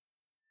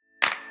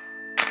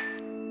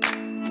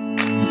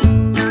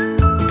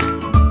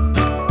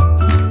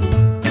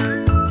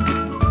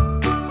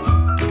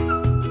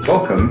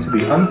Welcome to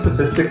The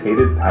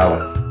Unsophisticated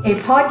Palate, a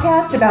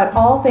podcast about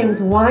all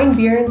things wine,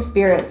 beer, and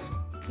spirits.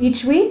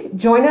 Each week,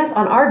 join us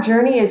on our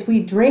journey as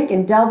we drink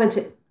and delve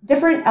into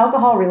different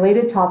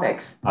alcohol-related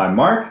topics. I'm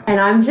Mark. And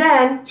I'm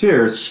Jen.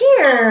 Cheers.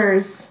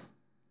 Cheers.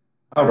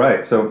 All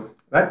right, so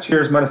that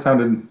cheers might have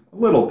sounded a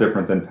little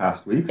different than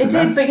past weeks. It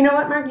did, but you know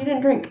what, Mark? You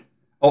didn't drink.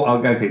 Oh,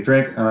 okay,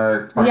 drink.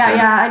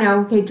 Yeah, I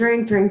know. Okay,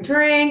 drink.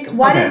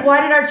 Why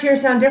did our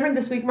cheers sound different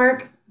this week,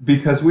 Mark?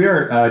 Because we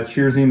are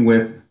cheersing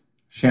with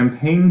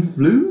champagne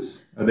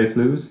flues. Are they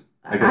flues?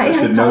 I guess I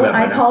should know that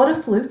by now. I call it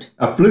a flute.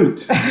 A flute.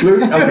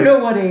 Flute. Okay. I don't know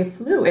what a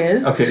flue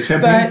is. Okay,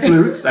 champagne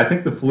flutes. I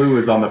think the flue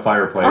is on the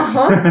fireplace.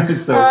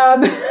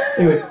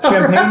 Anyway,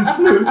 champagne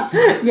flutes.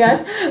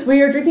 Yes,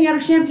 we are drinking out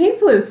of champagne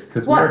flutes.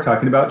 Because we are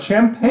talking about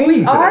champagne We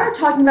today. are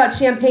talking about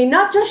champagne,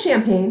 not just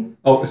champagne.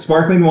 Oh,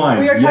 sparkling wines.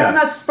 We are talking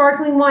about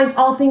sparkling wines,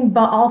 all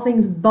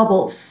things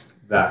bubbles.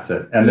 That's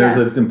it. And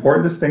there's an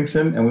important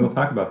distinction, and we will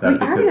talk about that. We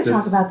are going to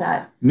talk about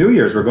that. New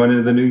Year's. We're going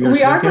into the New Year's weekend.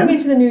 We are going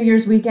into the New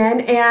Year's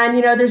weekend, and,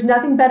 there's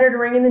nothing better to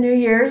ring in the New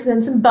Year's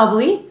than some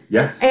bubbly.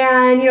 Yes.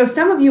 And,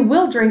 some of you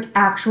will drink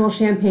actual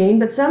champagne,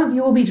 but some of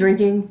you will be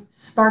drinking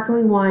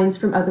sparkling wines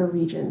from other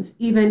regions.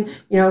 Even,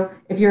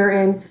 if you're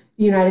in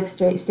the United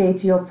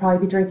States, you'll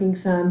probably be drinking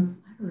some,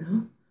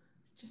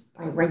 just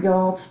a regular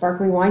old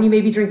sparkling wine. You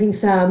may be drinking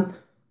some,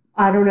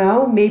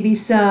 maybe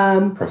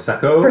some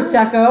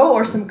Prosecco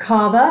or some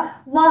Cava.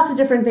 Lots of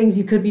different things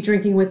you could be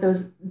drinking with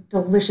those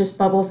delicious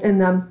bubbles in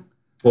them.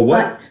 Well,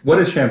 what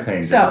is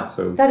champagne?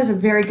 So that is a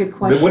very good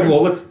question.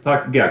 Let's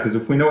talk, because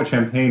if we know what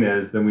champagne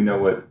is, then we know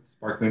what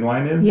sparkling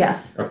wine is?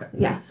 Yes. Okay.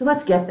 Yeah, so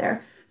let's get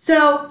there.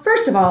 So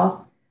first of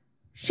all,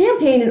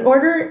 champagne, in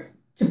order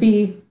to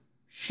be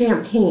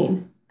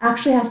champagne,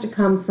 actually has to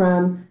come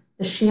from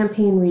the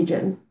Champagne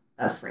region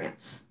of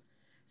France.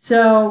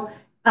 So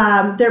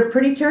they're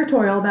pretty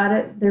territorial about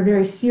it. They're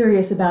very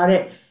serious about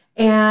it.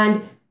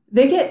 And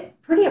they get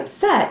pretty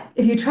upset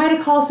if you try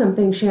to call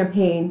something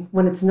champagne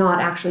when it's not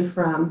actually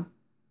from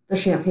the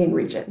Champagne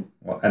region.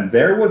 Well, and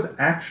there was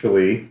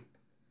actually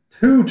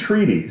 2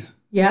 treaties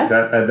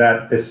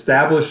that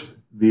established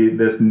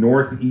this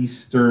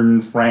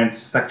northeastern France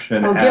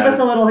section. Oh, give us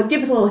a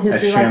little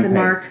history lesson,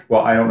 Mark.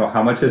 Well, I don't know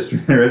how much history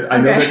there is. I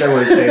know that there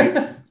was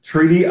a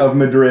Treaty of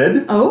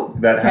Madrid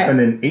that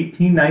happened in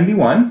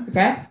 1891.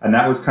 Okay. And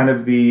that was kind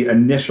of the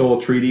initial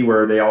treaty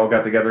where they all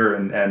got together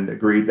and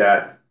agreed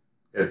that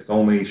it's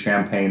only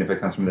champagne if it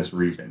comes from this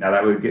region. Now,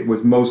 that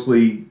was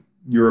mostly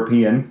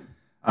European.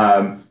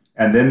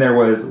 And then there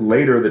was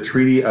later the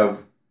Treaty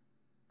of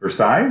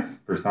Versailles.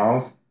 I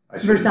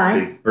got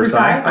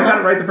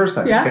it right the first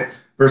time. Yeah. Okay.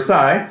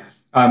 Versailles,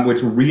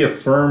 which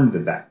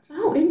reaffirmed that.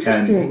 Oh,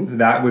 interesting. And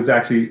that was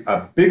actually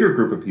a bigger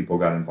group of people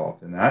got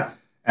involved in that.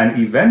 And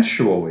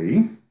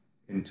eventually,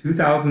 in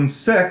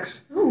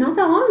 2006... Oh, not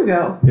that long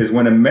ago. ...is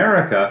when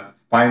America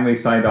finally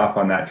signed off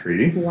on that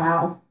treaty.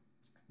 Wow.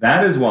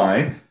 That is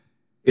why,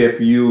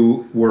 if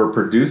you were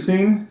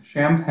producing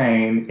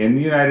champagne in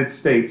the United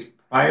States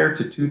prior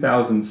to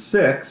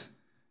 2006,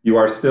 you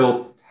are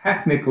still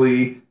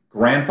technically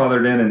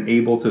grandfathered in and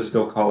able to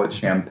still call it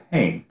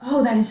champagne.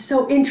 Oh, that is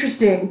so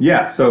interesting.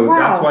 Yeah, so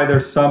that's why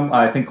there's some,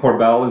 I think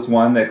Corbel is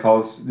one that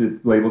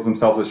labels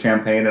themselves as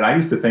champagne, and I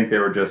used to think they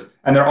were just,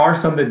 and there are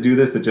some that do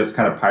this that just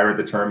kind of pirate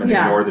the term and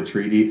ignore the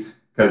treaty,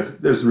 because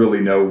there's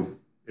really no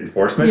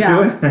enforcement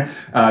to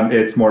it.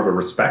 It's more of a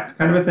respect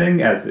kind of a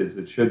thing, as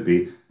it should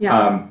be.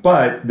 Yeah.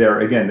 But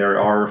there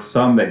are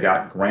some that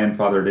got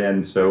grandfathered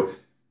in, so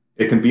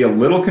it can be a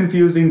little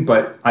confusing,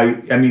 but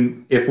I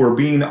mean, if we're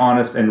being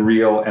honest and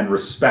real and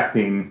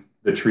respecting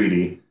the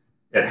treaty,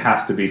 it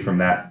has to be from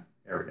that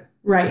area.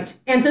 Right.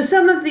 And so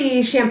some of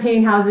the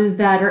champagne houses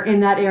that are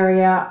in that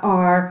area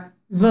are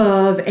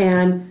Veuve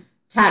and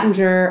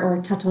Taittinger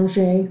or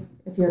Taittinger,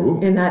 if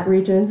you're in that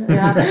region.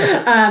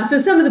 Yeah. So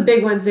some of the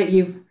big ones that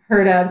you've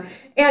heard of.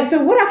 And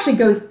so what actually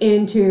goes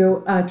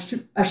into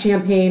a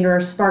champagne or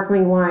a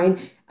sparkling wine?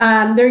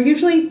 There are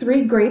usually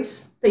 3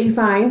 grapes that you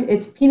find.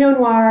 It's Pinot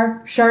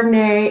Noir,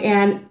 Chardonnay,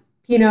 and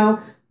Pinot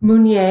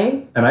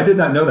Meunier. And I did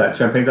not know that.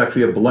 Champagne's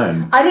actually a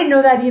blend. I didn't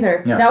know that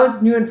either. Yeah. That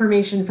was new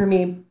information for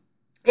me.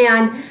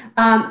 And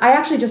I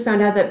actually just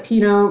found out that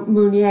Pinot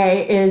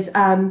Meunier is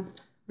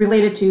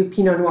related to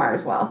Pinot Noir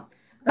as well.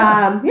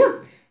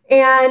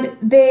 And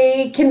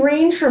they can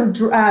range from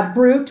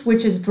brut,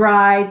 which is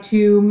dry,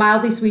 to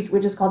mildly sweet,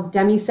 which is called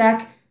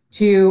demi-sec,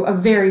 to a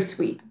very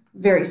sweet,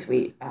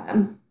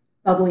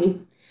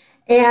 bubbly.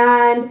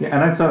 And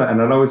I saw that, and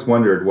I'd always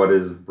wondered what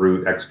is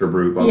brut, extra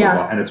brut, blah, blah,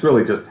 blah. And it's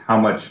really just how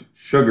much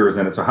sugar is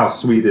in it, so how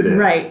sweet it is.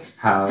 Right.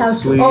 How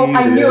sweet it is. Oh,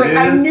 I knew it.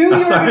 I knew you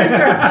were going to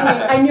start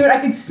singing. I knew it. I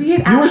could see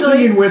it actually. You were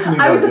singing with me.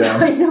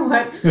 You know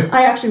what?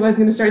 I actually was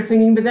going to start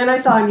singing, but then I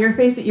saw on your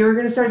face that you were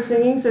going to start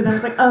singing, so then I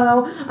was like,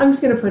 oh, I'm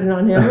just going to put it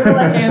on him.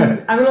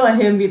 I'm going to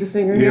let him be the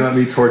singer. You let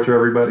me torture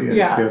everybody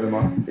and scare them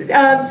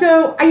off.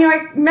 So,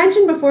 I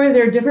mentioned before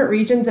there are different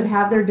regions that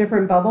have their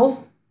different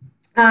bubbles.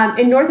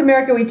 In North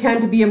America, we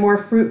tend to be a more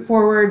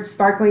fruit-forward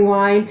sparkling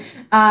wine.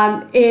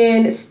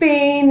 In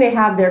Spain, they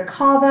have their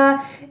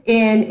Cava.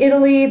 In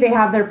Italy, they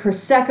have their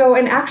Prosecco.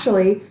 And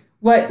actually,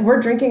 What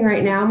we're drinking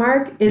right now,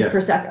 Mark, is Yes.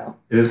 Prosecco.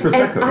 It is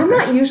Prosecco. And I'm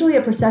not usually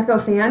a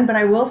Prosecco fan, but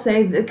I will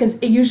say, because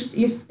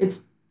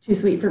it's too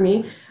sweet for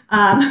me.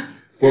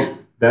 Well,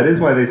 that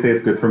is why they say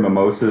it's good for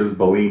mimosas,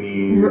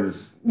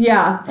 bellinis,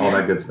 all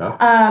that good stuff.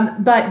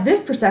 But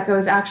this Prosecco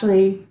is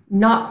actually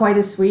not quite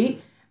as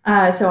sweet,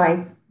 so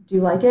I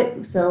do like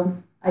it. So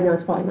I know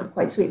it's probably not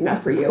quite sweet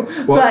enough for you.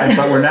 Well,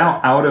 but we're now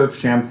out of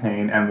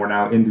champagne and we're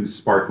now into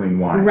sparkling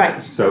wines.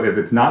 Right. So if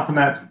it's not from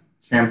that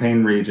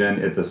Champagne region,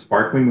 it's a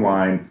sparkling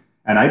wine.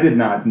 And I did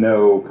not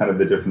know kind of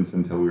the difference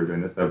until we were doing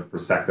this of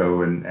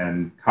Prosecco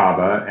and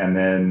Cava. And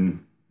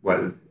then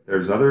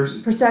there's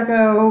others?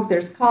 Prosecco,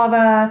 there's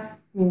Cava.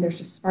 I mean, there's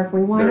just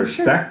sparkling wine. There's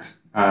Sekt,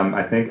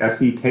 I think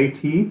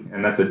SEKT,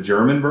 and that's a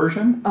German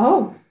version.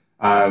 Oh.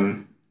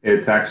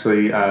 It's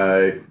actually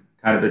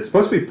it's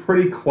supposed to be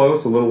pretty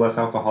close, a little less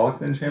alcoholic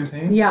than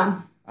champagne.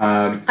 Yeah.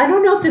 I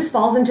don't know if this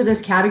falls into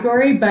this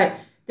category, but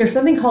there's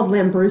something called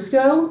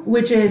Lambrusco,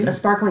 which is a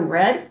sparkling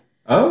red.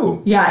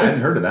 Oh, yeah, I hadn't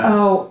heard of that.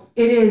 Oh,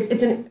 it is.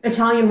 It's an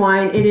Italian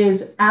wine. It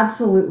is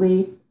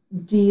absolutely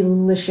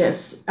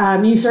delicious.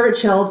 You serve it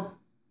chilled,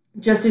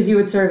 just as you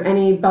would serve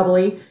any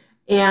bubbly,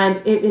 and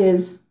it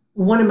is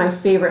one of my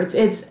favorites.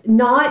 It's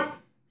not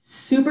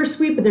super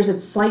sweet, but there's a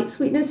slight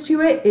sweetness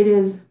to it. It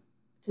is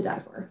to die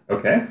for.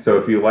 Okay, so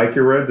if you like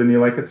your reds and you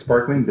like it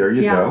sparkling, there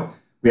you go.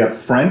 We have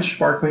French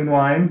sparkling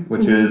wine,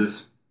 which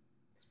is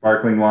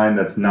sparkling wine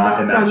that's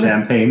not in that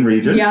Champagne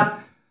region. Yep.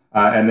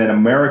 And then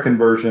American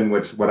version,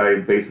 which what I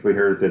basically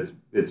hear is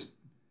it's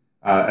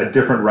a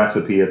different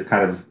recipe. It's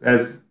kind of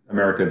as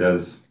America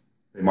does.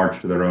 They march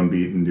to their own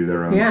beat and do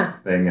their own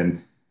thing,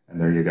 and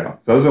there you go.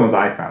 So those are the ones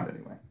I found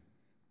anyway.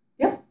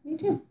 Yep, me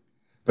too.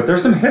 But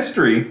there's some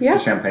history to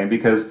champagne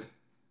because,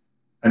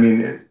 I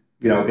mean,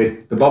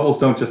 the bubbles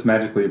don't just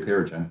magically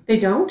appear, Jen. They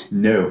don't?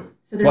 No.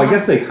 So I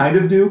guess they kind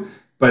of do,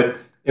 but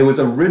it was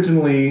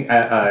originally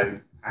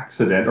an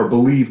accident or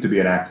believed to be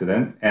an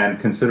accident and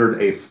considered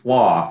a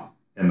flaw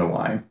in the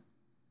wine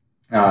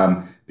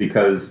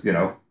because,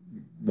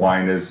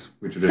 wine is...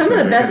 Some of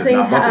the best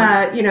things,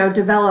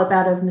 develop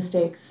out of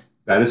mistakes.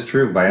 That is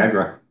true.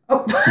 Viagra.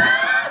 Oh.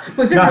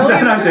 Was it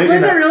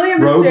really a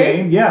mistake?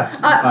 Rogaine,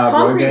 yes.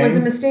 Concrete Rogaine was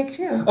a mistake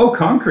too. Oh,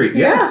 concrete,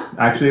 yes.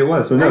 Yeah. Actually, it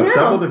was. So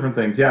several different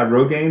things. Yeah,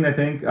 Rogaine, I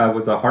think,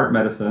 was a heart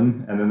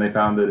medicine, and then they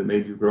found that it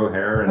made you grow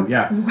hair, and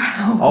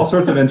all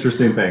sorts of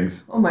interesting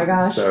things. Oh my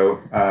gosh. So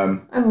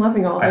I'm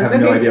loving all this. I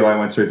have no idea why I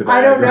went straight to Viagra.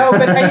 I don't know,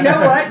 but you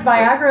know what?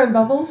 Viagra and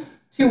bubbles,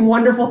 two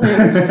wonderful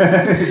things.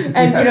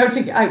 And I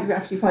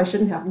actually probably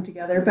shouldn't have them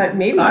together, but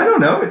maybe. I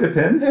don't know. It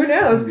depends. Who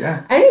knows?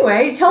 Yes.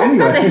 Anyway, tell us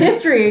about the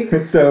history.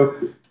 So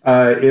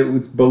it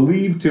was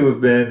believed to have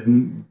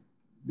been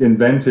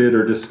invented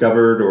or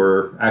discovered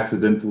or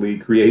accidentally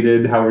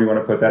created, however you want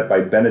to put that,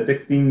 by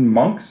Benedictine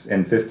monks in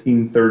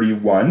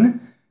 1531.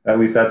 At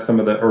least that's some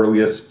of the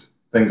earliest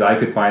things I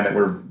could find that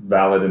were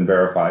valid and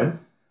verified.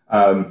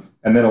 And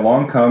then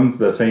along comes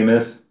the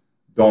famous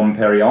Dom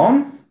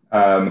Perignon,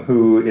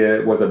 who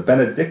was a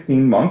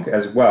Benedictine monk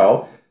as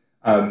well.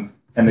 And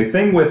the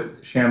thing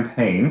with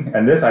champagne,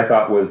 and this I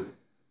thought was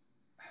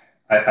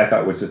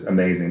just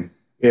amazing,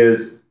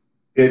 is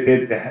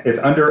it's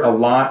under a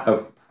lot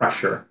of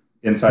pressure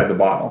inside the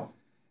bottle.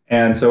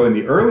 And so in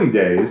the early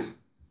days,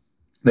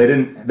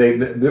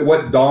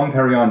 what Dom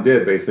Perignon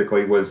did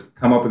basically was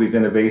come up with these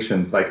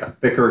innovations like a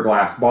thicker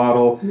glass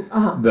bottle,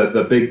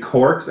 the big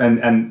corks,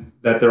 and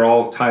that they're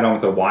all tied on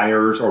with the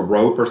wires or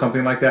rope or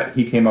something like that.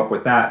 He came up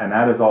with that, and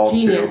that is all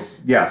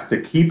genius.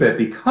 to keep it,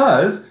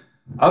 because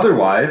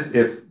otherwise,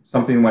 if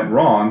something went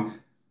wrong,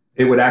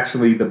 it would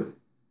actually, the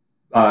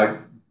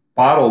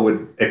bottle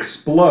would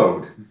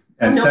explode.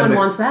 And no one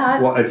wants that.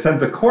 Well, it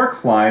sends the cork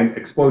flying,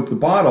 explodes the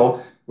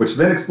bottle, which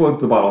then explodes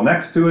the bottle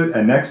next to it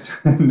and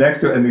next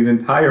to it, and these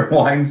entire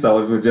wine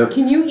cellars would just...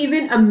 Can you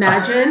even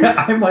imagine?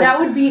 That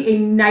would be a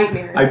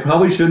nightmare. I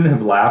probably shouldn't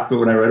have laughed, but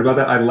when I read about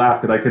that, I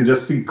laughed because I could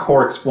just see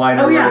corks flying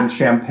around and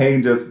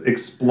champagne just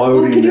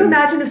exploding. Well, can you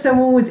imagine if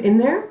someone was in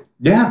there?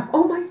 Yeah.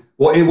 Oh my...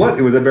 Well,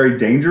 it was a very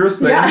dangerous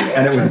thing. Yeah,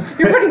 and it was,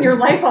 you're putting your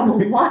life on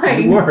the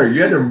line. You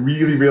had to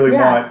really, really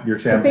want your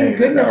champagne. So thank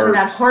goodness for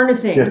that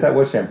harnessing. Yes, that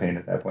was champagne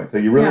at that point. So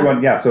you really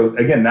want, so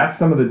again, that's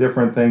some of the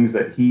different things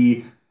that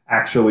he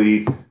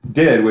actually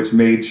did, which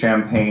made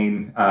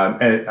champagne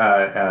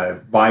a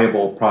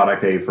viable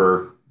product,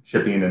 for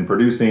shipping and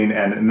producing.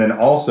 And then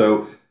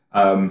also,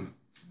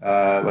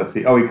 let's see,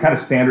 he kind of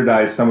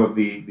standardized some of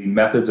the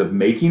methods of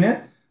making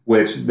it,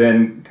 which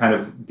then kind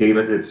of gave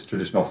it its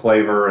traditional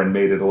flavor and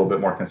made it a little bit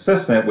more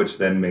consistent, which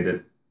then made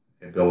it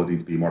the ability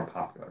to be more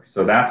popular.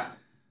 So that's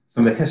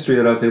some of the history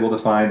that I was able to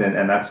find,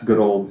 and that's good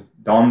old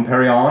Dom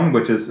Perignon,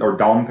 which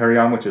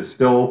is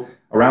still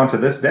around to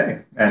this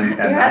day. And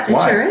that's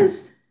why. It sure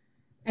is.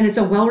 And it's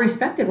a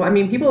well-respected one. I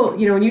mean, people,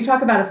 when you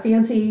talk about a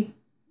fancy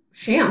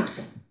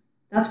champs,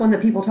 that's one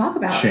that people talk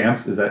about.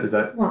 Champs? Is that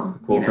a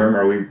cool term?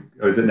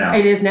 Or is it now?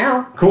 It is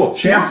now. Cool.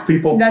 Champs,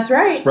 people. That's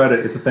right. Spread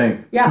it. It's a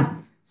thing. Yeah.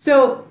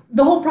 So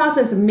the whole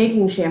process of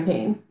making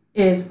champagne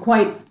is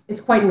quite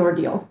an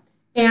ordeal.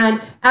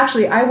 And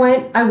actually, I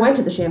went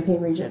to the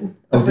Champagne region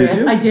of did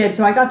France. you? I did.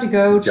 So I got to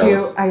go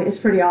Jealous. it's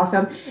pretty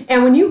awesome.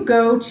 And when you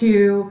go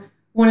to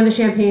one of the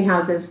champagne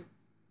houses,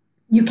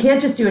 you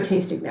can't just do a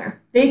tasting there.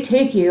 They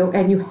take you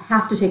and you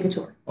have to take a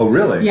tour. Oh,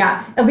 really?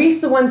 Yeah, at least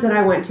the ones that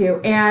I went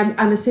to. And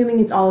I'm assuming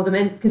it's all of them.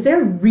 And because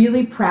they're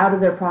really proud of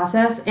their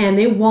process and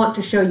they want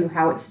to show you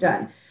how it's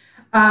done.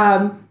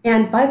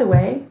 And by the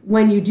way,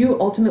 when you do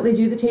ultimately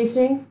do the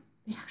tasting,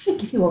 they actually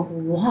give you a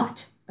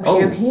lot of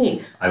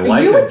champagne. I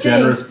like a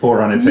generous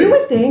pour on a taste. You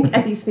would think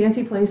at these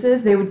fancy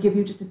places they would give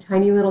you just a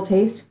tiny little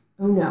taste.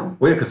 Oh no.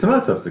 Well, yeah, because some of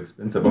that stuff's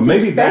expensive. Well, It's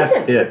maybe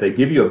expensive. that's it. They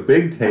give you a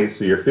big taste,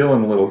 so you're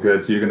feeling a little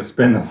good, so you're going to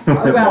spend a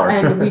little bit Well, more.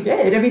 and we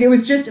did. I mean, it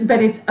was just,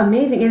 but it's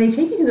amazing, and they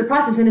take you through the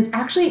process, and it's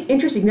actually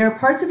interesting. There are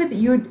parts of it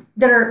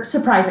that are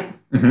surprising.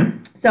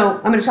 Mm-hmm. So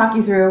I'm going to talk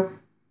you through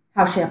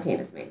how champagne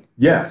is made.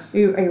 Yes. Are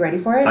you ready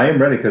for it? I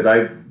am ready because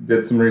I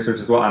did some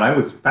research as well, and I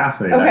was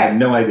fascinated. Okay. I had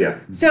no idea.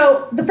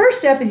 So the first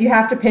step is you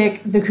have to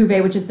pick the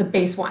cuvee, which is the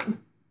base wine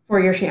for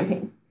your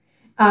champagne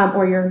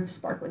or your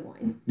sparkling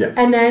wine. Yes.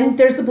 And then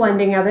there's the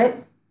blending of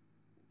it.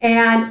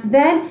 And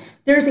then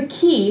there's a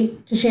key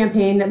to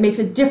champagne that makes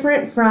it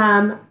different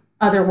from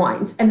other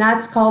wines, and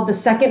that's called the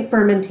second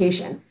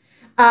fermentation.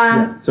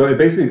 So it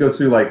basically goes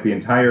through like the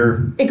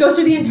entire... It goes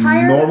through the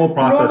entire normal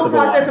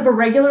process of a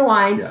regular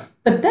wine, Yes.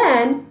 but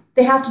then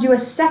they have to do a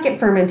second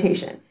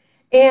fermentation.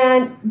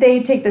 And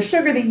they take the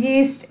sugar, the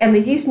yeast, and the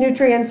yeast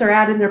nutrients are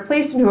added, and they're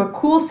placed into a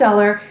cool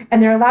cellar,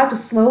 and they're allowed to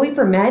slowly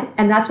ferment,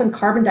 and that's when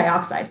carbon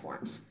dioxide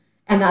forms.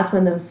 And that's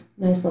when those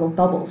nice little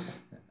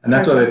bubbles. And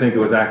that's why they think it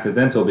was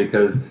accidental,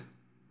 because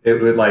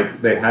it would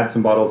like they had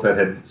some bottles that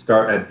had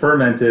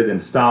fermented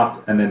and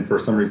stopped, and then for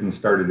some reason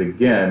started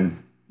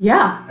again.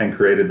 Yeah. And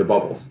created the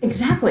bubbles.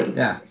 Exactly.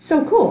 Yeah.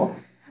 So cool.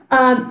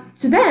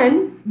 So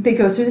then they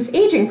go through this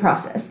aging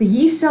process. The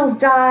yeast cells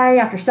die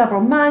after several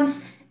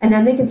months, and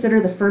then they consider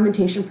the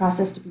fermentation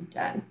process to be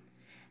done.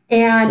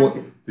 And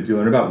well, did you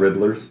learn about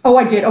riddlers? oh,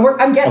 I did.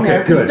 I'm getting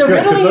there. Good. The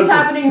riddling Those is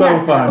are happening so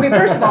next. fun. Okay,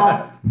 first of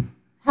all,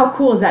 how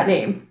cool is that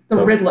name? The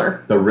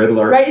Riddler. The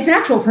Riddler. Right? It's an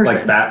actual person.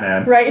 Like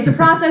Batman. Right? It's a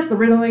process, the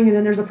riddling, and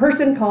then there's a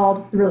person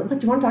called the Riddler. What,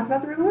 do you want to talk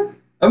about the Riddler?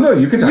 Oh, no,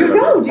 you can talk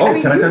about it. Can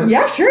I talk about it?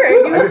 Yeah, sure.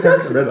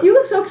 You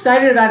look so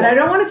excited about it. I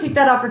don't want to take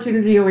that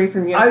opportunity away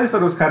from you. I just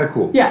thought it was kind of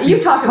cool. Yeah, you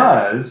talk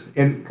about it.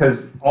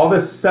 Because all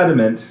this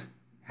sediment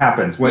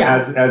happens when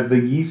as the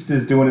yeast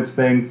is doing its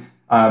thing,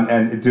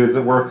 and it does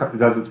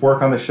its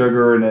work on the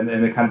sugar, and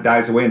it kind of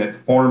dies away, and it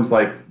forms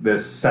like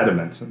this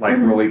sediment, like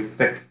really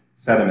thick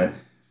sediment.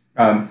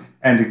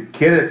 And to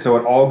get it so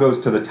it all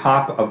goes to the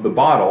top of the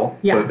bottle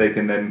so that they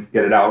can then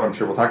get it out. I'm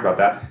sure we'll talk about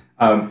that.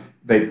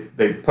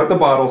 They put the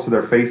bottle so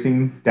they're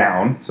facing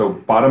down, so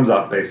bottoms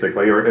up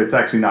basically, or it's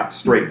actually not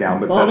straight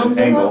down, but Bottoms it's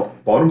at an angle.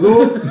 up. Bottoms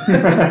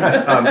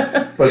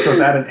up. But so it's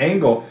at an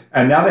angle,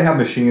 and now they have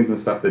machines and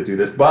stuff that do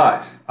this.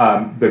 But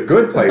the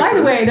good places. By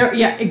the way,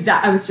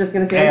 exactly. I was just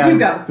going to say, you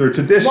go. They're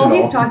traditional.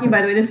 While he's talking,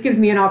 by the way, this gives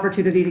me an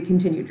opportunity to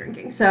continue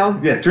drinking. So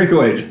yeah, drink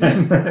away.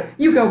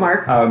 You go,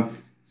 Mark.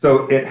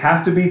 So it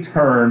has to be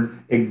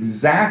turned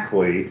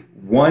exactly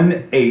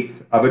 1/8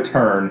 of a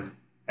turn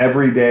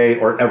every day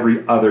or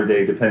every other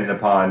day, depending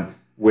upon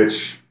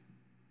which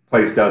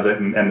place does it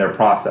and their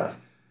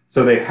process.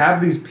 So they have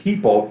these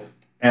people,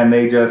 and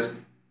they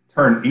just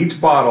turn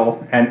each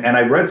bottle, and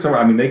I read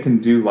somewhere, I mean, they can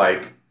do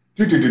like,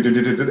 I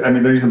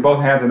mean, they're using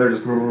both hands, and they're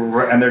just like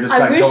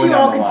I wish going you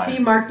down all the could line. see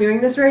Mark doing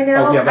this right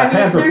now. Oh, yeah, my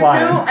hands are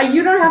flying.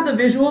 You don't have the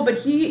visual, but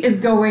he is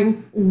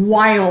going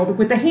wild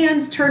with the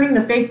hands turning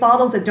the fake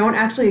bottles that don't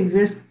actually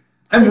exist.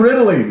 I'm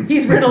riddling.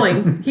 He's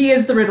riddling. He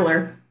is the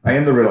Riddler. I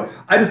am the riddle.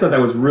 I just thought that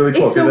was really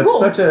cool It's so because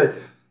cool. it's such a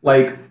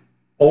like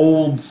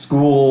old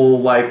school,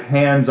 like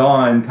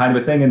hands-on kind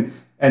of a thing,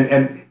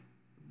 and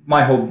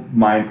my whole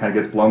mind kind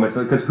of gets blown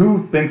because who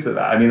thinks of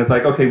that? I mean, it's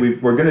like, okay,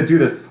 we're going to do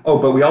this. Oh,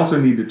 but we also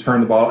need to turn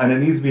the ball, and it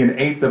needs to be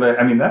 1/8 of it.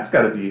 I mean, that's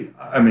got to be,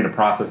 a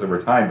process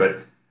over time. But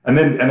and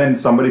then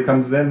somebody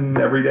comes in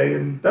every day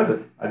and does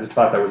it. I just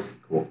thought that was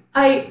cool.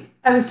 I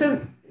was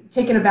so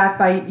taken aback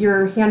by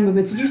your hand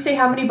movements. Did you say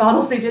how many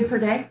bottles they did per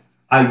day?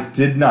 I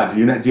did not. Do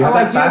you have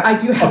that fact? I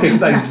do have okay,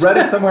 because I read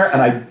it somewhere and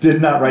I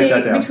did not write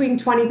that down. Between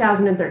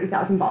 20,000 and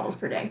 30,000 bottles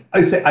per day. I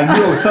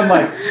knew it was some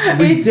like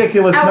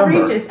ridiculous it's number.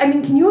 outrageous. I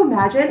mean, can you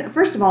imagine?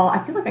 First of all,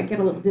 I feel like I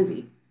get a little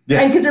dizzy.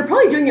 Yes. And because they're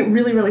probably doing it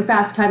really, really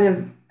fast, kind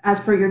of as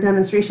per your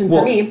demonstration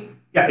for me.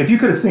 Yeah, if you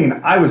could have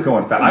seen, I was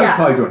going fast. I was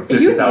probably doing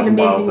 50,000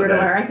 bottles a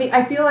day.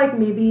 I feel like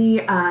maybe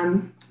Did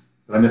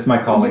I miss my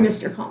calling? you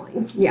missed your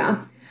calling. Yeah.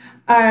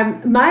 One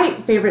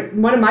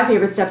of my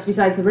favorite steps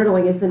besides the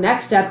riddling is the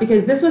next step,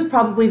 because this was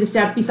probably the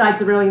step besides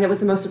the riddling that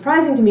was the most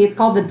surprising to me. It's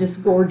called the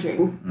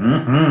disgorging.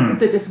 Mm-hmm.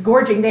 The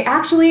disgorging. They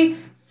actually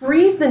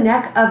freeze the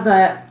neck of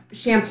the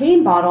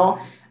champagne bottle,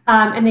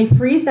 and they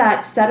freeze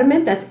that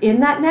sediment that's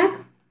in that neck,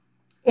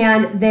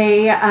 and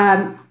they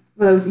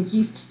those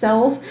yeast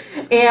cells,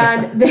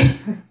 and they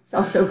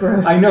sounds so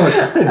gross. I know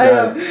it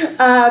does.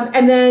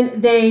 And then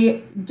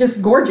they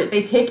disgorge it.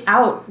 They take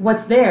out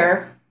what's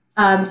there.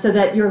 So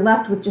that you're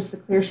left with just the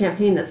clear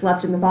champagne that's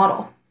left in the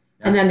bottle.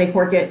 Yeah. And then they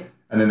cork it.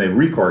 And then they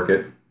recork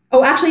it.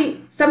 Oh,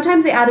 actually,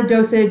 sometimes they add a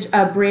dosage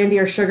of brandy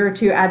or sugar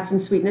to add some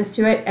sweetness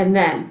to it, and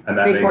then And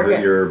that they makes cork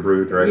it your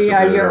brut or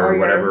extra brut or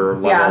whatever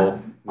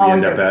level we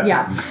end up at.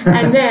 Yeah,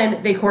 and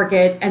then they cork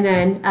it, and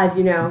then, as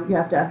you know, you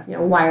have to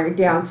wire it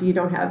down so you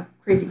don't have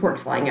crazy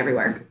corks flying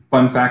everywhere.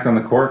 Fun fact on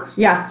the corks.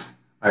 Yeah.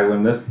 I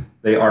learned this.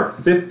 They are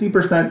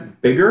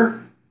 50%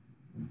 bigger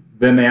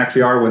than they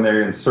actually are when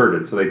they're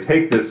inserted. So they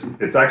take this,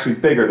 it's actually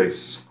bigger, they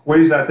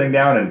squeeze that thing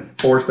down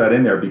and force that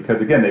in there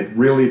because, again,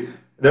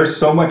 there's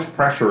so much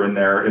pressure in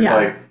there. It's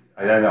like,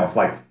 I don't know, it's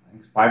like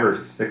 5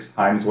 or 6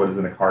 times what is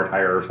in a car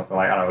tire or something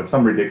like, I don't know, it's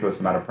some ridiculous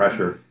amount of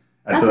pressure.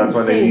 And so that's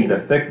why they need the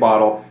thick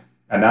bottle.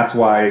 And that's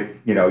why,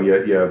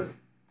 you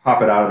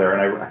pop it out of there.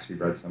 And I actually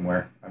read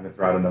somewhere, I'm going to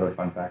throw out another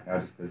fun fact now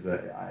just because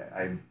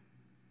I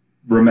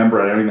remember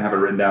it. I don't even have it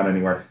written down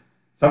anywhere.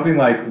 Something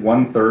like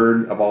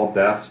 1/3 of all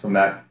deaths from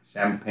that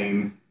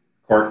champagne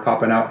cork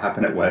popping out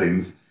happen at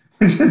weddings.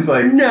 Which is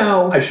like,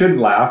 no. I shouldn't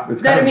laugh.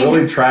 It's kind of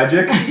really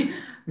tragic.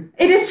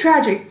 It is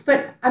tragic,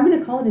 but I'm going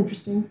to call it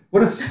interesting.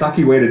 What a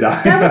sucky way to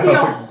die. That would be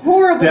a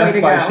horrible way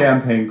to go. Death by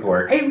champagne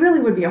cork. It really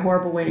would be a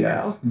horrible way to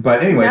go.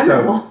 But anyway,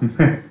 memorable.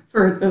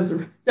 For those,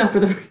 not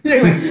for the,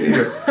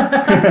 anyway.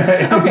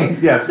 Okay,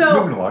 yes, so,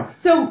 moving along.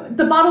 So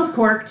the bottle's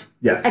corked.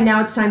 Yes. And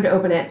now it's time to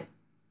open it.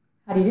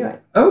 How do you do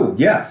it? Oh,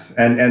 yes.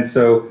 And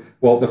so,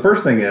 well, the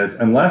first thing is,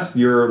 unless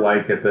you're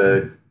like at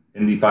the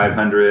Indy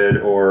 500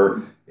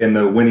 or in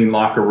the winning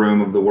locker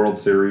room of the World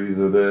Series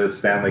or the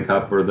Stanley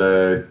Cup or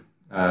the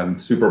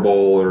Super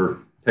Bowl, or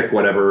pick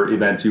whatever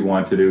event you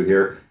want to do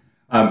here,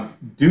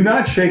 do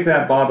not shake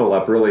that bottle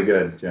up really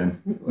good, Jen.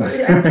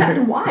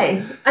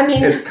 Why? I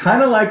mean, it's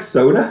kind of like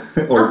soda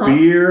or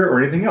beer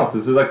or anything else.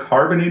 This is a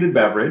carbonated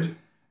beverage.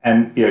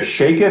 And you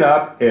shake it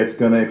up, it's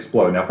going to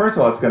explode. Now, first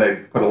of all, it's going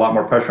to put a lot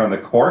more pressure on the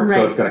cork,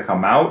 so it's going to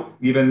come out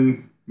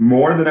even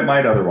more than it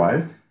might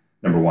otherwise,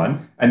 number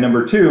one. And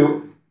number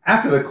two,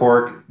 after the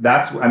cork,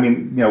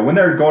 when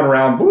they're going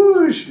around,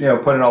 whoosh,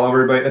 putting it all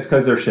over everybody, it's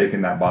because they're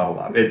shaking that bottle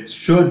up. It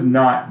should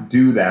not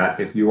do that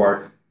if you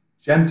are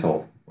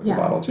gentle with the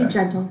bottle. Be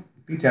gentle.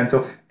 Be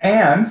gentle.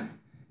 And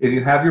if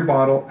you have your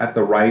bottle at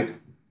the right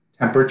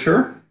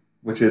temperature,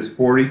 which is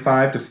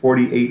 45 to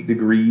 48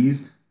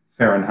 degrees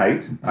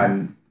Fahrenheit,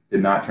 I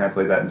did not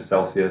translate that into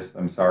Celsius.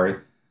 I'm sorry.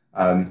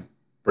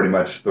 Pretty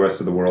much the rest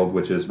of the world,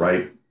 which is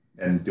right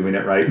and doing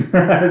it right.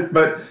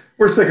 But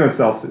we're sticking with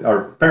Celsius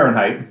or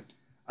Fahrenheit.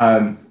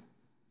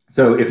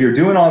 So if you're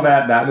doing all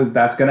that,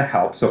 that's going to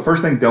help. So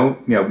first thing,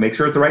 don't, make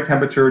sure it's the right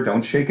temperature.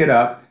 Don't shake it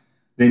up.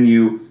 Then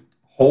you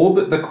hold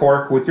the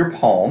cork with your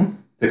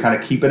palm to kind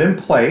of keep it in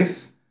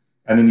place.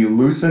 And then you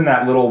loosen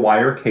that little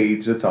wire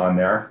cage that's on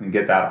there and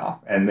get that off.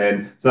 And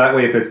then, so that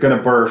way, if it's going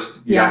to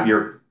burst, you got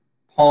your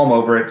palm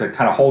over it to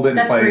kind of hold it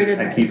in place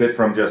and keep it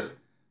from just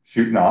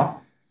shooting off.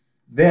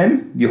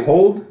 Then you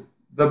hold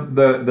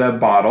the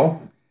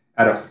bottle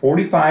at a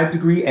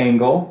 45-degree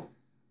angle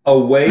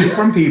away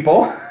from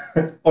people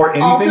or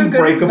anything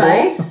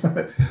breakable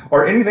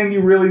or anything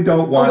you really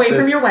don't want. Away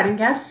from your wedding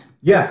guests.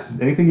 Yes,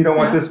 anything you don't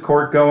want this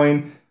cork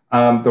going.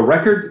 The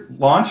record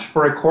launch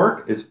for a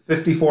cork is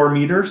 54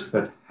 meters.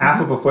 That's half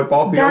of a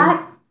football field.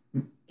 That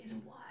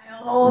is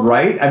wild.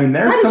 Right? I mean,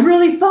 there's some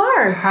really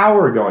far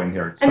power going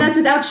here. And that's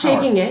without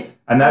shaking it.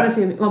 And that's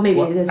maybe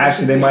it is.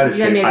 Actually, they might have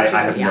shaken. I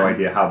have no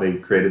idea how they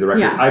created the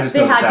record. Yeah. I just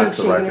know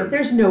that's the record.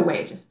 There's no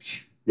way.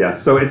 Yeah,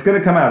 so it's going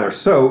to come out of there.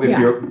 So if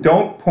you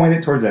don't point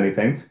it towards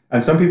anything,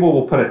 and some people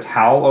will put a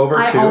towel over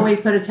too. I always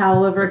put a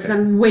towel over because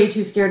I'm way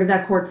too scared of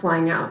that cork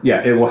flying out.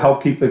 Yeah, it will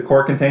help keep the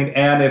cork contained.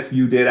 And if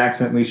you did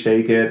accidentally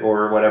shake it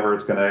or whatever,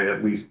 it's going to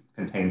at least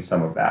contain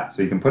some of that.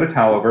 So you can put a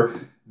towel over.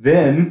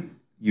 Then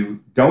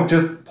you don't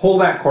just pull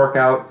that cork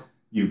out.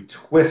 You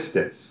twist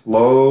it,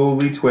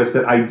 slowly twist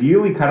it.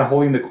 Ideally, kind of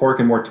holding the cork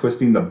and more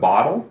twisting the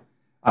bottle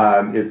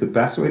is the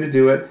best way to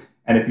do it.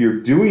 And if you're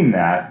doing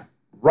that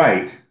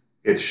right,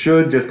 it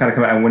should just kind of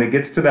come out. And when it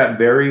gets to that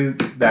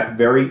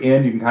very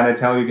end, you can kind of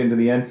tell you're getting to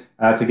the end.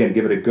 That's, again,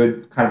 give it a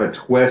good kind of a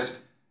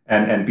twist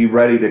and be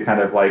ready to kind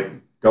of like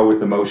go with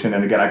the motion.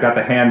 And again, I've got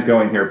the hands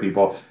going here,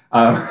 people. He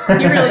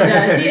really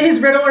does.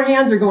 His Riddler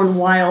hands are going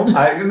wild.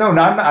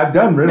 I've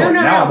done Riddler.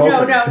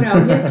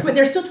 No.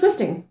 They're still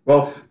twisting.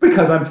 Well,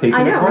 because I'm taking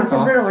the cork off. It's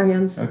his Riddler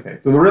hands. Okay,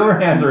 so the Riddler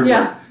hands are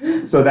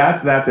good. So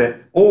that's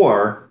it.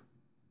 Or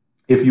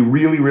if you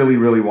really, really,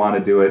 really want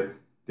to do it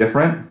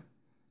different,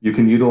 you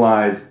can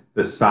utilize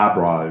the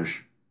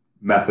sabrage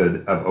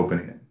method of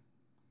opening it.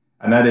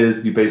 And that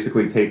is you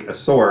basically take a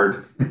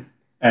sword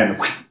and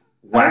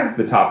whack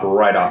the top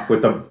right off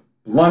with the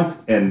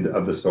blunt end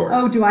of the sword.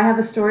 Oh, do I have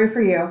a story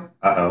for you?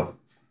 Uh-oh.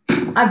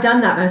 I've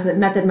done that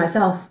method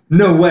myself.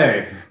 No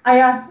way. I'm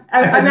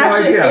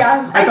actually,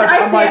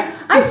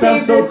 It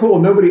sounds so cool.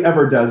 Nobody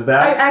ever does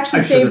that. I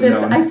actually saved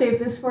this. I saved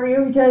this for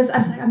you because I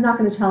was like, I'm not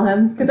going to tell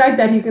him because I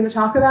bet he's going to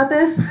talk about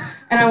this,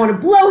 and I want to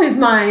blow his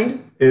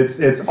mind.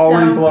 It's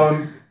already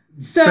blown.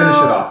 So finish it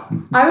off.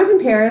 I was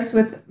in Paris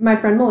with my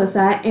friend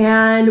Melissa,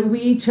 and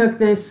we took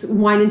this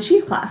wine and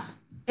cheese class,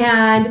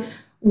 and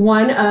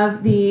one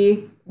of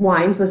the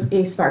wines was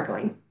a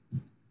sparkling.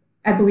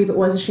 I believe it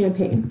was a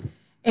champagne.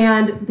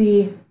 And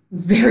the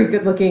very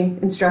good-looking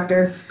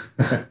instructor.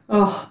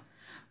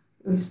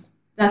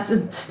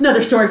 That's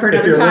another story for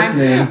another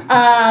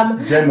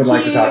time. Jen would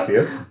like to talk to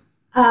you.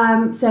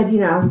 Said,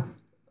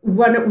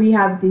 we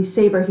have the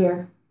saber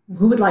here.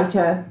 Who would like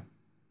to,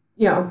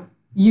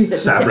 use it?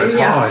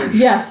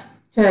 Sabotage.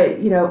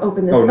 To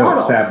open this bottle.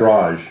 No,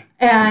 sabrage.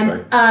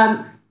 And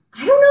I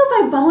don't know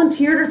if I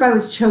volunteered or if I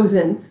was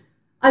chosen.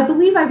 I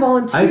believe I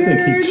volunteered. I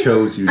think he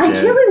chose you, Jen. I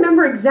can't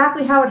remember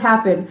exactly how it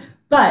happened,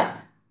 but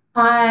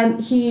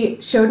he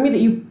showed me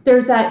that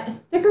there's that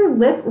thicker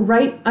lip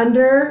right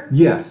under.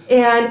 Yes.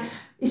 And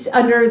it's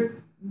under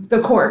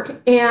the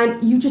cork,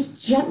 and you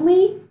just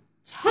gently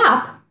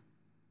tap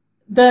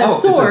the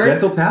sword. It's a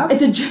gentle tap?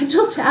 It's a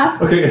gentle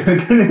tap. Okay,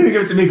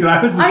 give it to me because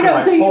I was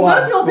just so you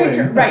let's see the whole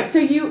picture. Right, so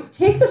you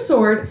take the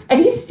sword, and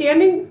he's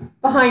standing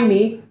behind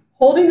me,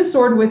 holding the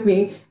sword with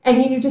me, and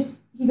he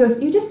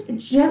goes, you just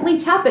gently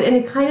tap it, and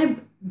it kind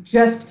of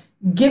just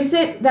gives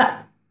it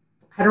that,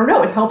 I don't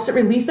know, it helps it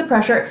release the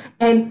pressure,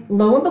 and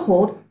lo and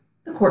behold,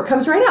 the cork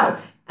comes right out.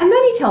 And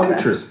then he tells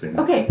us. Interesting.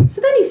 Okay, so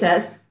then he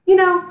says, you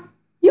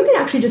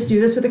can actually just do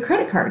this with a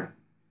credit card.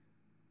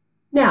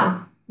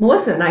 Now,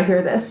 Melissa and I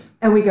hear this,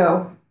 and we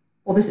go,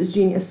 well, this is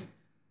genius.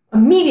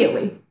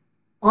 Immediately,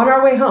 on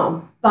our way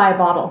home, buy a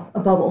bottle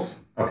of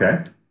bubbles.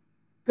 Okay.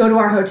 Go to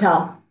our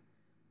hotel.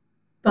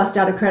 Bust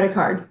out a credit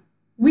card.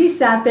 We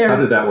sat there. How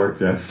did that work,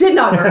 Jen? Did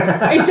not work.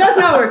 It does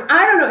not work.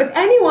 I don't know if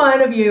any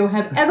one of you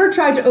have ever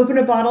tried to open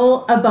a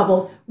bottle of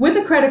bubbles with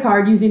a credit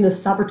card using the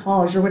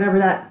sabotage or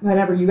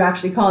whatever you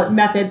actually call it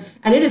method,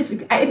 and if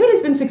it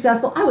has been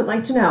successful, I would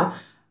like to know.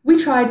 We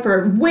tried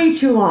for way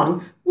too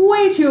long,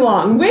 way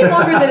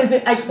longer than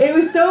it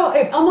was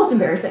almost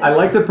embarrassing. I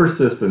like the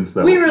persistence,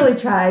 though. We really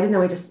tried, and then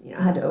we just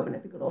had to open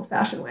it the good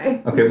old-fashioned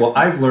way. Okay, well,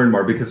 I've learned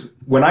more because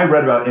when I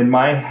read about it in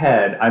my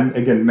head, I'm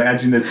again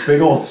imagining this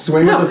big old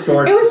swing of the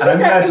sword. It was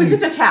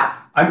just a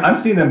tap. I'm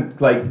seeing them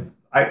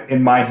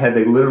in my head,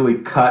 they literally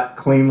cut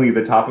cleanly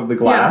the top of the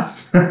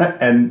glass,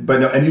 and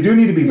you do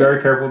need to be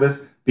very careful with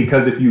this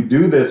because if you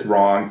do this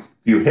wrong,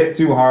 if you hit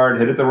too hard,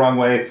 hit it the wrong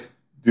way.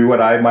 Do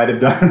what I might have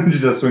done,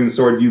 just swing the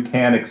sword, you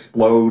can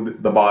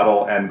explode the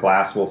bottle and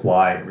glass will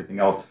fly, everything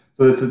else.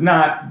 So this is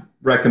not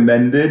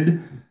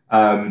recommended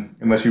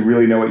unless you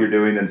really know what you're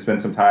doing and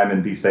spend some time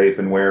and be safe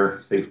and wear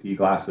safety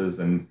glasses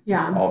and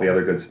all the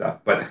other good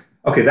stuff. But,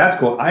 okay, that's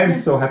cool. I am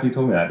so happy you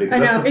told me that because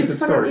that's such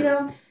a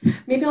good story.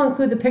 Maybe I'll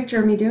include the picture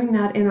of me doing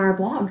that in our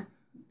blog.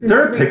 Is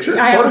there a picture?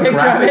 I have a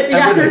picture of it.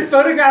 Yeah, there's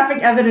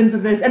photographic evidence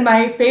of this. And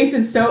my face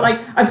is so,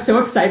 I'm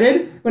so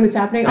excited when it's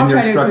happening. And I'll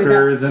try to include that.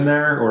 your instructor is in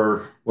there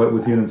or... What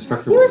was he an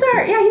instructor? He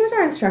was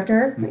our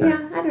instructor. Okay.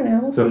 Yeah, I don't know.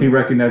 We'll see. If he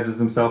recognizes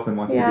himself and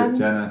wants to give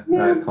Jen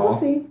a call. We'll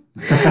see.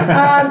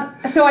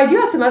 So I do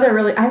have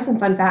I have some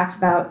fun facts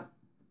about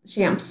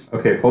champs.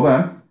 Okay, hold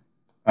on.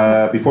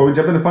 Before we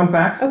jump into fun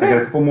facts, I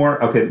got a couple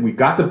more. Okay, we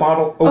got the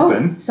bottle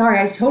open. Oh, sorry,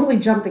 I totally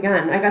jumped the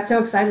gun. I got so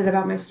excited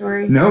about my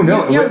story. No,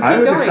 I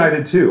was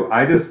excited too.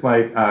 I just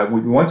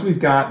once we've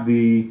got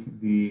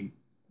the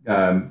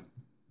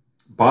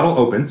bottle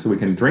open so we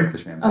can drink the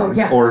champagne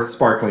or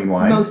sparkling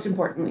wine. Most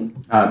importantly.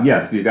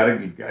 Yes, you got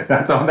to.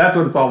 That's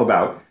what it's all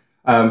about.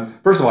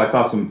 First of all, I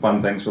saw some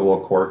fun things for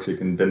little corks. You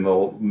can bend the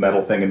little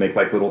metal thing and make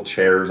little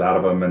chairs out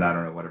of them, and I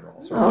don't know whatever,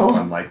 all sorts of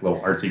fun little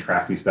artsy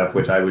crafty stuff,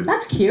 which I would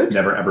that's cute.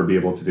 Never ever be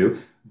able to do.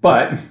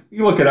 But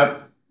you look it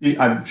up.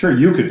 I'm sure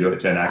you could do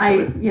it, Jen.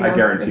 Actually, I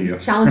guarantee you.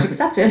 Challenge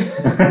accepted.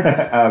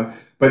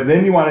 But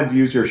then you wanted to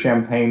use your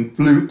champagne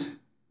flute.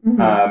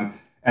 Mm-hmm.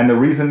 And the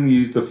reason you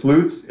use the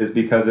flutes is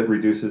because it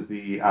reduces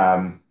the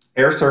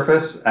air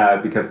surface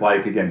because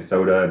again,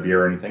 soda,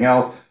 beer, or anything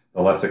else,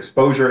 the less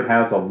exposure it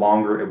has, the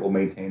longer it will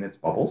maintain its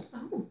bubbles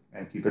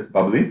and keep it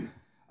bubbly.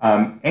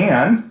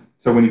 And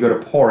so when you go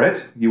to pour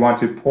it, you want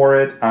to pour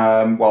it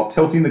while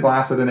tilting the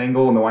glass at an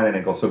angle and the wine at an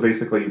angle. So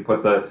basically you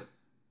put the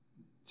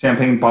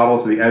champagne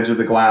bottle to the edge of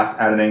the glass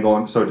at an angle,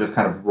 and so it just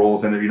kind of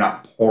rolls in there. You're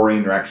not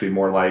pouring, you're actually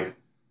more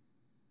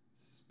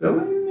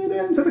spilling it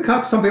into the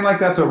cup, something like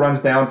that, so it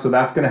runs down. So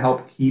that's going to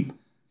help keep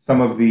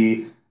some of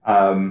the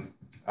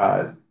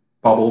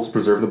bubbles,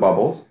 preserve the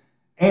bubbles.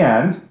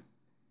 And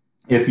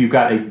if you've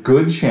got a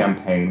good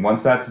champagne,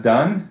 once that's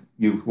done,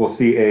 you will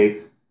see a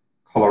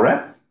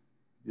collarette.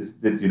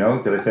 Did you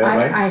know? Did I say that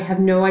right? I have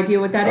no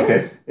idea what that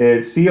is.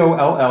 It's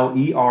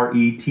COLLERETTE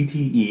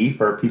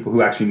for people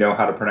who actually know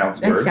how to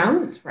pronounce words. That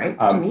sounds right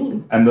to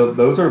me. And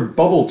those are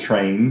bubble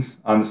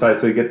trains on the side,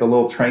 so you get the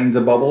little trains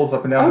of bubbles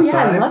up and down the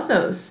side. Oh yeah, I love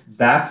those.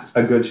 That's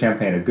a good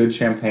champagne. A good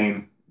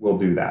champagne will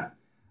do that.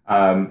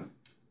 And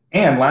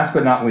last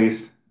but not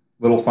least,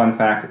 little fun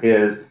fact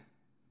is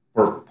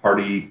for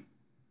party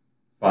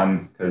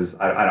fun, because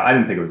I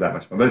didn't think it was that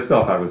much fun, but I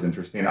still thought it was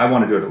interesting. I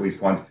want to do it at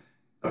least once.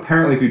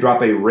 Apparently, if you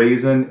drop a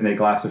raisin in a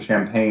glass of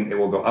champagne, it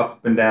will go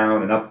up and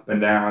down and up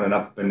and down and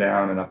up and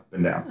down and up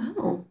and down.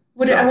 Oh.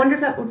 I wonder if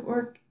that would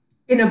work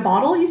in a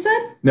bottle, you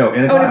said? No,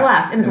 in a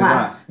glass. In a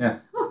glass.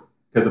 Yes.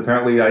 Because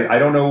apparently, I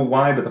don't know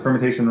why, but the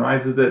fermentation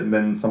rises it, and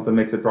then something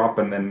makes it drop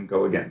and then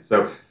go again.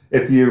 So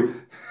if you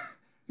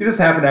you just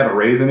happen to have a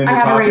raisin in your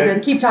pocket. I have pocket, a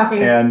raisin. Keep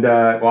talking. And,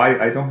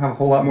 I don't have a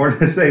whole lot more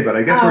to say, but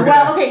I guess we're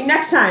well, okay,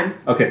 next time.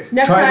 Okay,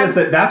 try this.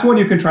 That's when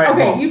you can try it at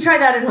home. Okay, you try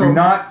that at home. Do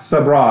not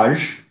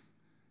sabrage.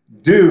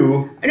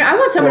 I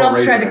want someone else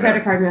to try the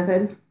credit card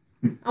method.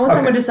 I want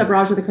someone to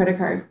sabrage with a credit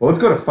card. Well, let's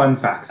go to fun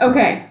facts.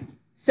 Okay,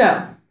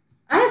 so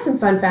I have some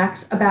fun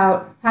facts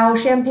about how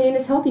champagne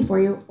is healthy for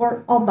you,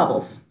 or all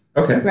bubbles.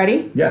 Okay.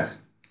 Ready?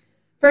 Yes.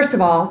 First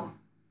of all,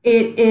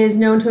 it is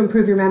known to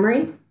improve your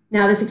memory.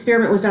 Now, this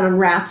experiment was done on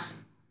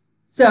rats.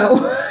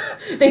 So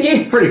they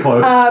gave... Pretty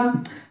close.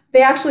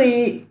 They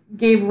actually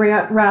gave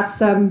rats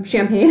some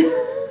champagne.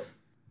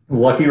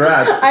 Lucky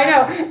rats. I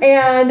know.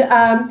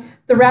 And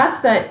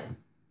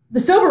the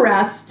sober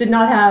rats did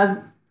not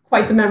have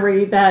quite the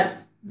memory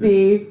that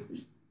the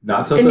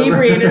not so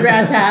inebriated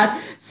rats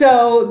had.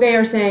 So they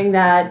are saying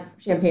that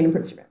champagne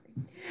improves your memory.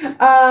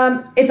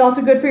 It's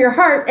also good for your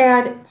heart.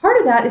 And part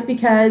of that is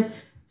because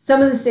some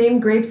of the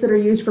same grapes that are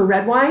used for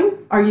red wine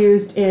are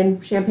used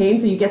in champagne.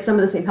 So you get some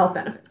of the same health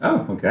benefits.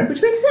 Oh, okay.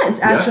 Which makes sense,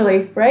 actually,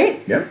 yes.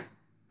 Right? Yep.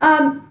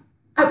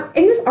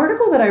 In this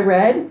article that I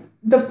read,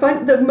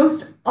 the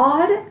most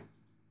odd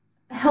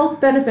health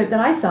benefit that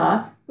I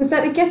saw was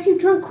that it gets you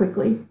drunk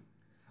quickly.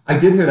 I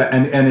did hear that,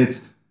 and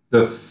it's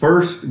the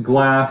first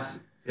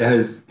glass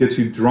gets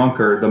you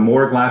drunker. The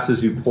more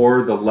glasses you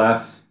pour, the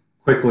less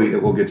quickly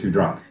it will get you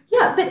drunk.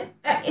 Yeah, but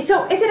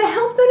so is it a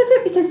health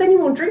benefit because then you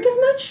won't drink as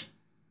much?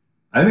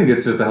 I think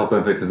it's just a health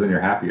benefit because then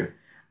you're happier.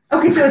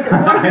 Okay, so it's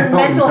more of your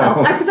mental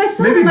health. Because I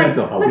saw maybe it,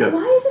 mental health, yes.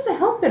 Why is this a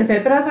health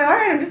benefit? But I was like, all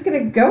right, I'm just going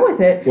to go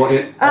with it. Well,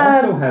 it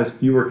also has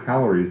fewer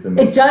calories than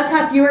most. It does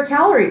have fewer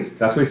calories.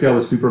 That's why you see all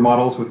the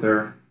supermodels with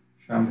their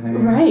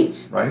champagne.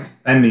 Right. Right?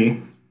 And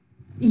me.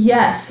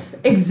 Yes,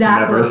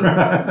 exactly.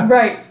 Never.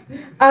 Right.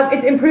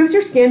 It improves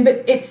your skin,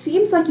 but it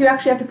seems like you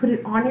actually have to put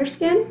it on your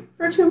skin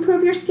for it to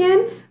improve your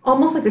skin,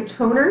 almost like a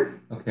toner.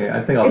 Okay,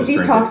 I think I'll just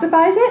drink it. It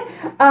detoxifies it.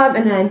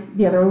 And then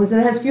the other one was that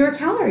it has fewer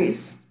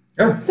calories.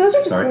 Oh, so those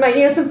are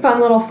just some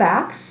fun little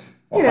facts.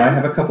 Well, I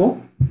have a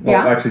couple.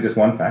 Well, actually just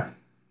one fact.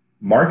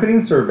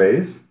 Marketing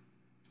surveys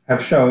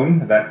have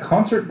shown that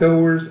concert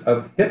goers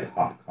of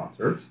hip-hop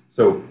concerts,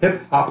 so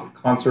hip-hop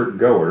concert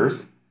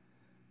goers,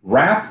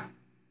 rap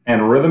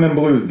and rhythm and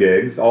blues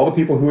gigs, all the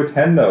people who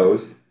attend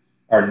those,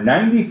 are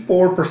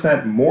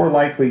 94% more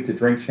likely to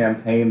drink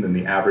champagne than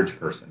the average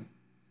person.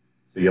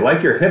 So you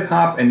like your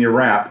hip-hop and your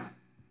rap,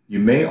 you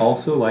may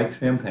also like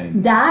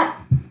champagne. That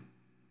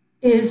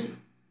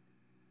is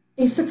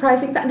a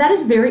surprising fact. That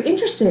is very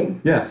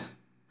interesting. Yes.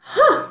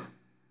 Huh.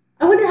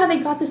 I wonder how they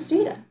got this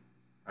data.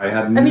 I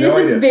have no idea.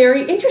 This is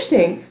very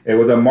interesting. It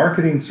was a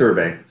marketing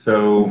survey.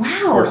 So,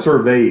 wow. Or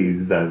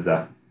surveys.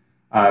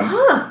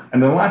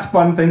 And the last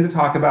fun thing to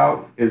talk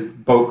about is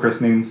boat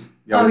christenings.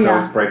 You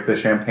always break the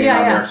champagne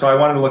on there. So I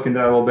wanted to look into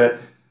that a little bit.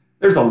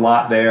 There's a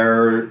lot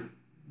there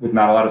with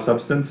not a lot of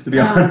substance, to be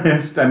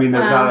honest. I mean,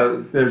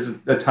 there's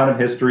a ton of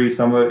history.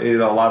 Some of it,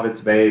 a lot of it's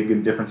vague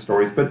and different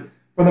stories, but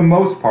for the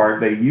most part,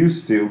 they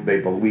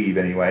believe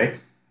anyway,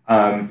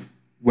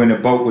 when a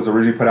boat was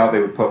originally put out, they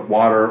would put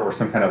water or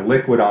some kind of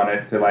liquid on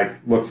it to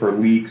look for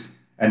leaks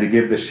and to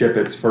give the ship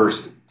its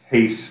first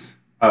taste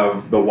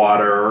of the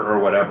water or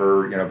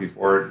whatever,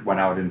 before it went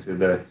out into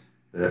the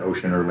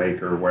ocean or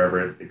lake or wherever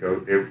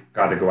it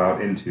got to go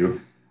out into.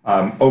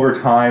 Over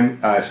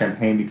time,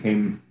 champagne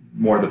became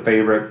more the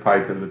favorite,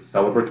 probably because of its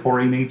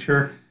celebratory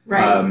nature.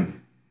 Right.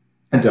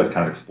 It does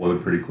kind of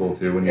explode pretty cool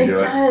too when you do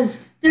it. It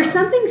does. There's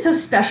something so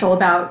special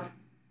about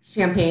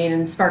champagne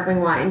and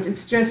sparkling wines.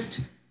 It's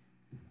just,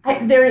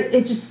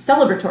 it's just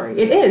celebratory.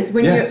 It is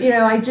when it's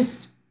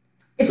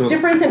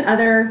different than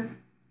other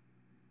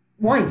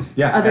wines.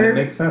 Yeah, other and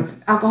it makes sense.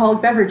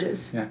 Alcoholic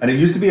beverages. Yeah, and it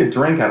used to be a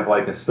drink out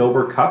of a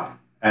silver cup,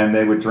 and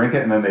they would drink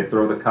it and then they'd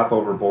throw the cup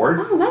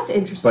overboard. Oh, that's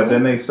interesting. But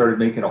then they started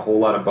making a whole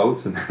lot of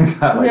boats and they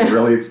got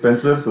really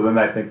expensive. So then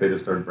I think they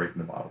just started breaking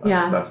the bottle.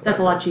 That's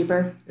a lot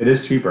cheaper. It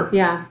is cheaper.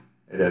 Yeah.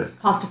 It is.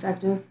 Cost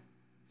effective.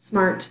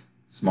 Smart.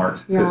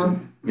 Because,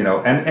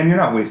 and you're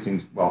not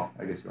wasting, well,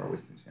 I guess you are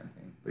wasting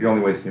champagne, but you're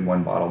only wasting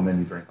one bottle and then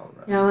you drink all the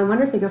rest. Yeah, I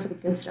wonder if they go for the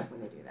good stuff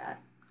when they do that.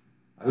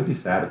 I would be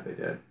sad if they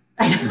did.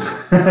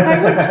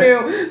 I would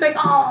too.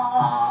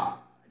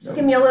 Just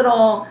give me a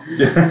little.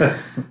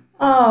 Yes.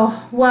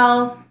 Oh,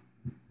 well,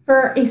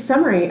 for a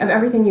summary of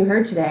everything you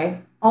heard today,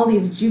 all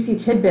these juicy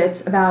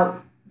tidbits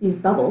about these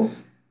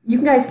bubbles,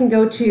 you guys can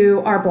go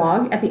to our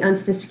blog at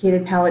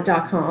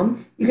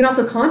theunsophisticatedpalate.com. You can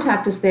also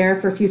contact us there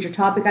for future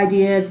topic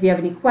ideas. If you have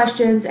any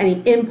questions,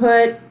 any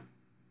input.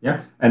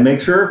 Yeah, and make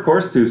sure, of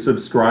course, to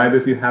subscribe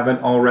if you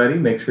haven't already.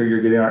 Make sure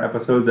you're getting our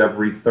episodes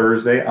every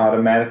Thursday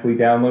automatically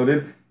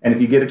downloaded. And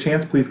if you get a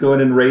chance, please go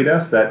in and rate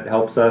us. That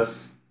helps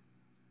us,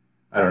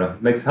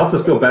 helps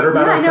us feel better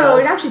about ourselves. No,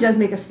 it actually does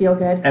make us feel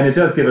good. And it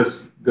does give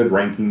us good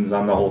rankings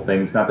on the whole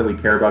thing. It's not that we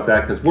care about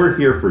that, because we're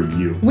here for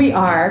you. We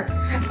are.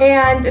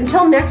 And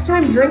until next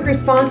time, drink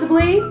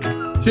responsibly.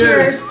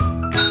 Cheers.